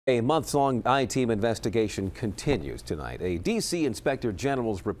A months-long I-team investigation continues tonight. A D.C. Inspector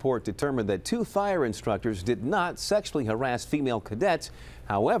General's report determined that 2 fire instructors did not sexually harass female cadets.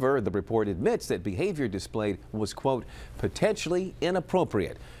 However, the report admits that behavior displayed was, quote, potentially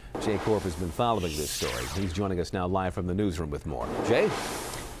inappropriate. Jay Korf has been following this story. He's joining us now live from the newsroom with more. Jay?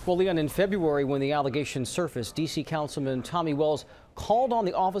 Well, Leon, in February, when the allegations surfaced, D.C. Councilman Tommy Wells called on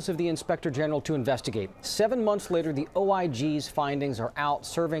the Office of the Inspector General to investigate. 7 months later, the OIG's findings are out,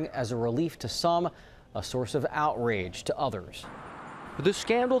 serving as a relief to some, a source of outrage to others. The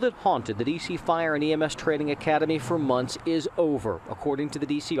scandal that haunted the D.C. Fire and EMS Training Academy for months is over, according to the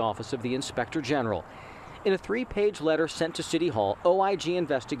D.C. Office of the Inspector General. In a 3-page letter sent to City Hall, OIG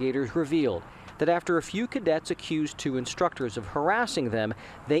investigators revealed that after a few cadets accused 2 instructors of harassing them,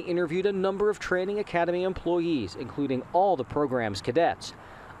 they interviewed a number of Training Academy employees, including all the program's cadets.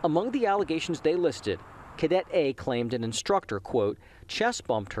 Among the allegations they listed, Cadet A claimed an instructor, quote, chest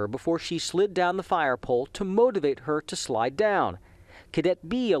bumped her before she slid down the fire pole to motivate her to slide down. Cadet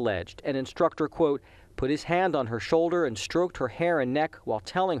B alleged an instructor, quote, put his hand on her shoulder and stroked her hair and neck while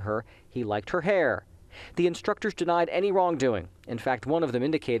telling her he liked her hair. The instructors denied any wrongdoing. In fact, one of them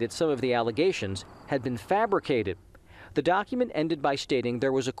indicated some of the allegations had been fabricated. The document ended by stating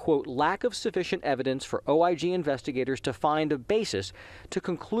there was a, quote, lack of sufficient evidence for OIG investigators to find a basis to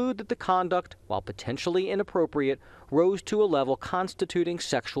conclude that the conduct, while potentially inappropriate, rose to a level constituting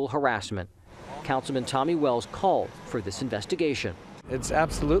sexual harassment. Councilman Tommy Wells called for this investigation. It's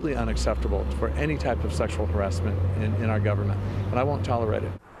absolutely unacceptable for any type of sexual harassment in our government, and I won't tolerate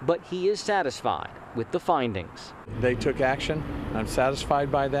it. But he is satisfied with the findings. They took action. I'm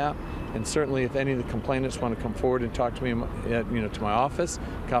satisfied by that, and certainly if any of the complainants want to come forward and talk to me, to my office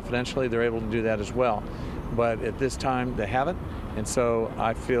confidentially, they're able to do that as well. But at this time, they haven't, and so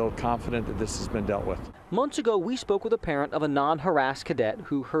I feel confident that this has been dealt with. Months ago, we spoke with a parent of a non-harassed cadet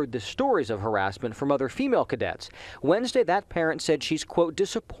who heard the stories of harassment from other female cadets. Wednesday, that parent said she's, quote,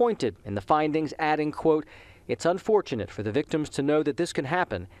 disappointed in the findings, adding, quote, it's unfortunate for the victims to know that this can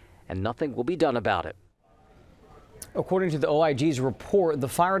happen and nothing will be done about it. According to the OIG's report, the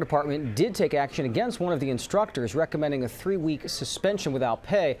fire department did take action against one of the instructors, recommending a 3-week suspension without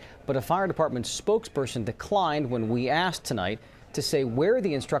pay, but a fire department spokesperson declined when we asked tonight to say where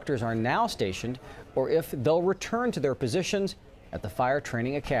the instructors are now stationed or if they'll return to their positions at the Fire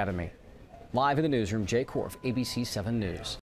Training Academy. Live in the newsroom, Jay Korf, ABC 7 News.